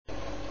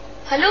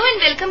Hello and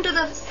welcome to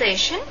the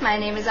session. My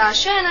name is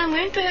Asha and I am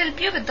going to help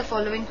you with the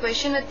following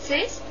question. It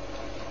says,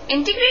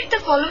 integrate the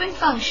following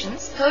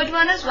functions. Third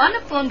one is 1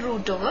 upon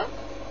root over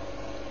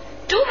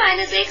 2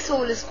 minus x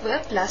whole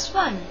square plus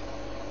 1.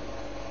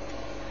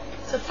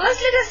 So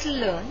first let us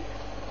learn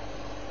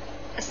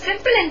a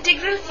simple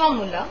integral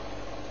formula.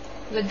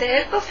 With the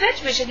help of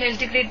which we shall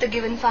integrate the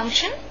given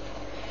function.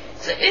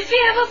 So if we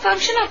have a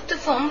function of the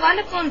form 1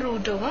 upon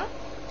root over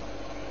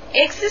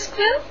x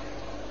square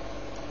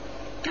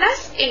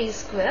plus a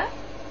square,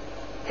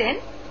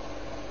 then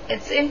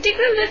its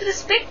integral with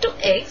respect to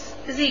x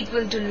is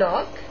equal to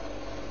log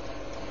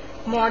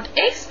mod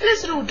x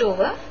plus root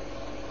over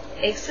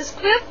x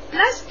square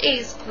plus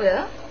a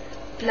square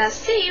plus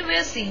c,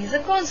 where c is a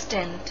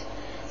constant.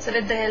 So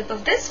with the help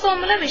of this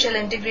formula we shall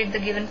integrate the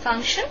given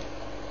function.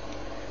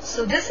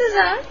 So this is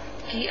our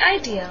key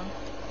idea.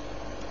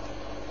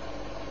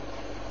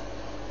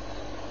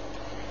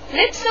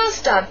 Let's now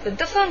start with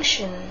the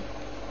function.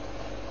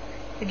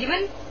 The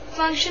given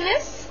function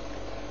is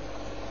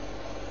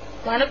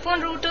 1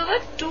 upon root over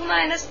 2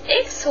 minus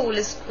x whole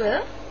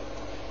square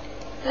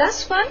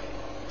plus 1.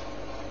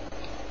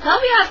 Now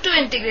we have to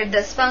integrate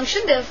this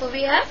function. Therefore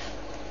we have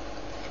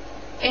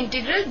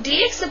integral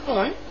dx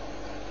upon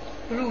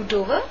root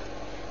over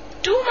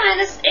 2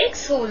 minus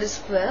x whole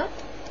square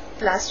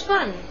plus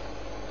 1.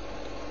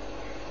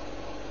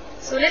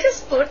 So let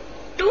us put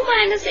 2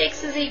 minus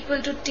x is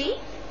equal to t.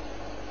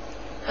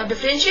 Now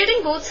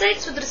differentiating both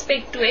sides with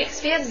respect to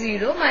x, we have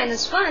 0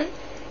 minus 1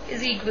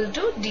 is equal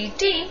to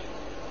dt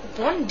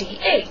upon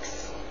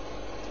dx.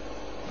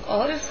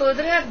 Or we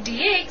further have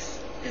dx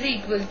is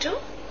equal to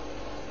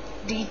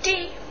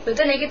dt with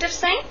a negative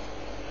sign.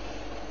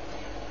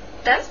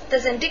 Thus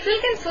this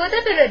integral can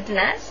further be written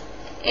as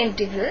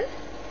integral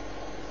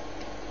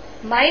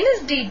minus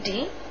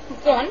dt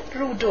upon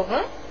root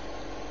over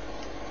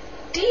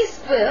t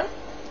square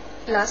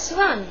plus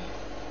 1.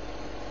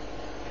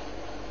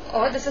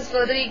 Or this is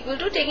further equal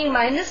to, taking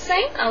minus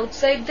sign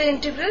outside the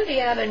integral, we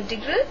have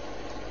integral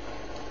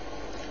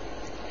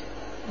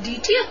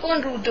dt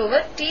upon root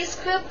over t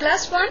square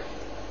plus 1.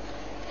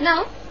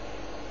 Now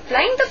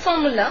applying the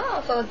formula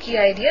of our key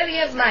idea, we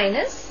have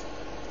minus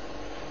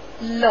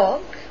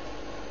log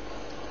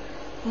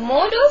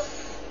mod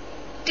of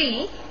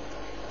t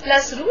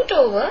plus root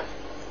over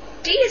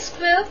t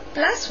square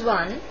plus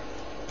 1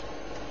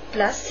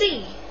 plus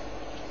c,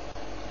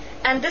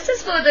 and this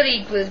is further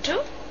equal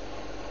to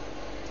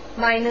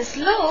minus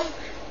log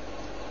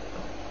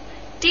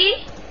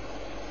t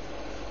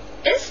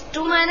is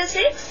 2 minus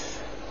x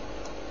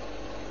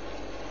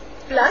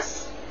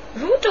plus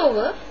root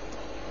over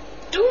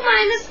 2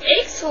 minus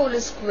x whole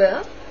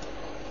square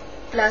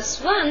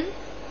plus 1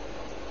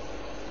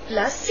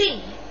 plus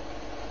c.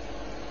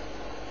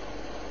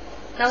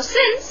 Now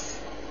since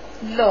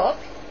log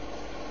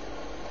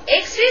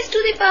x raised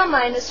to the power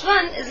minus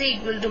 1 is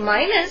equal to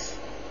minus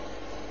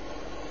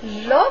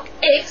log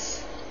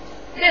x,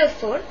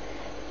 therefore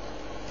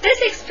this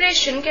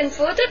expression can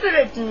further be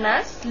written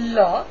as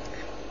log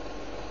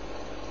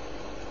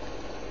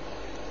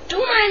 2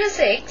 minus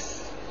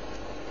x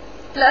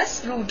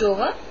plus root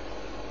over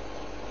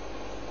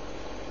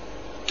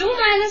 2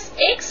 minus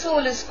x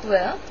whole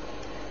square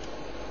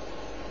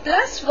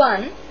plus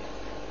 1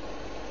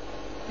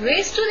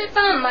 raised to the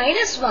power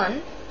minus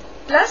 1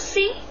 plus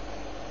c.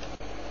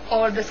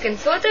 Or this can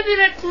further be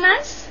written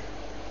as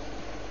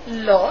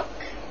log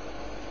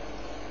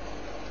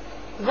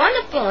 1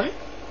 upon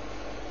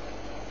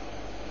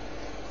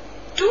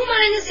 2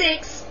 minus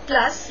x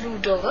plus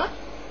root over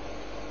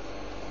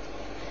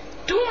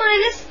 2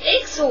 minus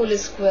x whole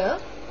square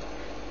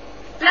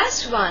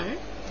plus 1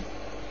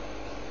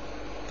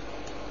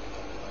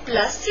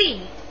 plus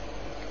c.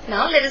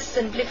 Now let us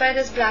simplify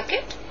this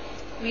bracket.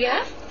 We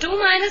have 2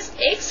 minus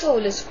x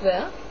whole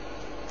square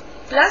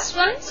plus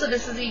 1, so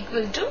this is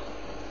equal to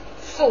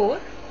 4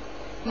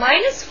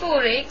 minus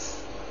 4x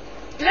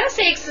plus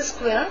x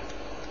square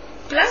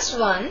plus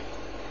 1,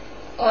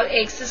 or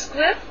x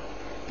square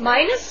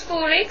minus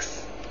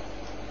 4x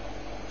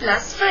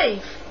plus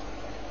 5.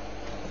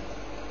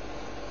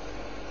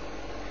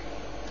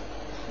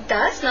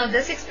 Thus now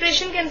this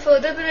expression can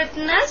further be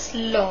written as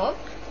log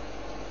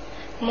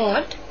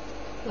mod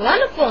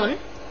 1 upon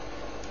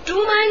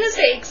 2 minus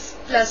x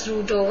plus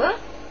root over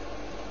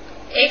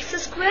x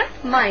square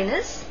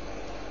minus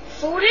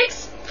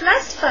 4x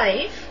plus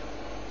 5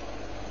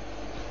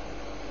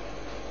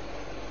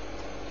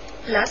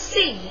 plus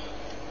c.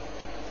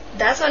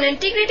 Thus on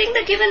integrating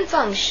the given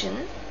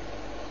function,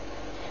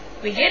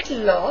 we get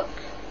log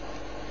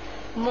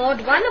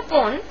mod 1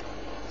 upon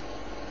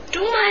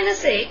 2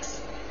 minus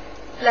x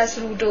plus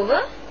root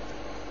over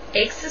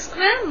x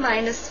square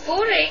minus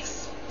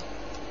 4x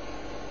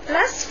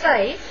plus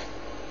 5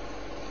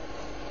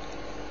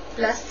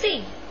 plus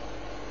c.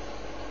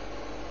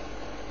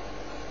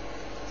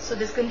 So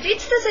this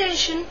completes the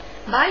session.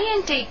 Bye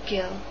and take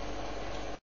care.